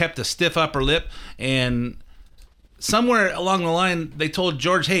he kept a stiff upper lip. And somewhere along the line, they told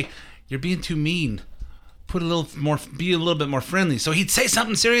George, "Hey, you're being too mean. Be a little bit more friendly." So he'd say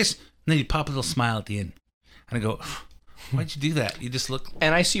something serious, and then he'd pop a little smile at the end. And I go, Why'd you do that? You just look...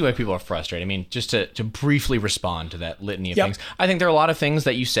 And I see why people are frustrated. I mean, just to briefly respond to that litany of Yep. things, I think there are a lot of things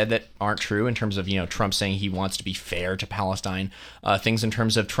that you said that aren't true in terms of, Trump saying he wants to be fair to Palestine. Things in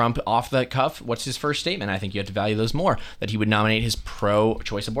terms of Trump off the cuff. What's his first statement? I think you have to value those more. That he would nominate his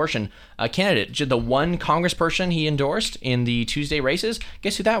pro-choice abortion candidate. The one congressperson he endorsed in the Tuesday races,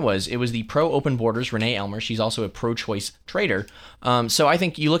 guess who that was? It was the pro-open borders, Renee Elmer. She's also a pro-choice trader. So I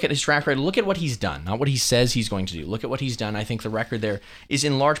think you look at his track record, look at what he's done, not what he says he's going to do. Look at what he's done. I think the record there is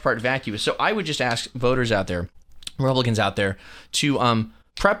in large part vacuous. So I would just ask voters out there, Republicans out there, to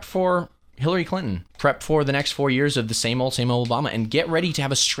prep for Hillary Clinton, prep for the next 4 years of the same old Obama, and get ready to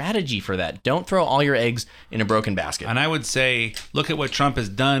have a strategy for that. Don't throw all your eggs in a broken basket. And I would say, look at what Trump has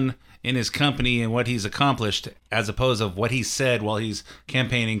done in his company and what he's accomplished, as opposed to what he said while he's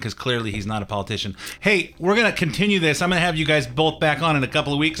campaigning, because clearly he's not a politician. Hey, we're going to continue this. I'm going to have you guys both back on in a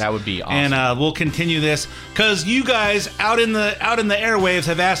couple of weeks. That would be awesome. And we'll continue this because you guys out in the airwaves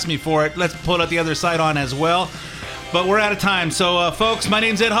have asked me for it. Let's put the other side on as well. But we're out of time. So, folks, my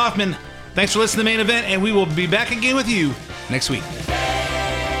name's Ed Hoffman. Thanks for listening to The Main Event, and we will be back again with you next week.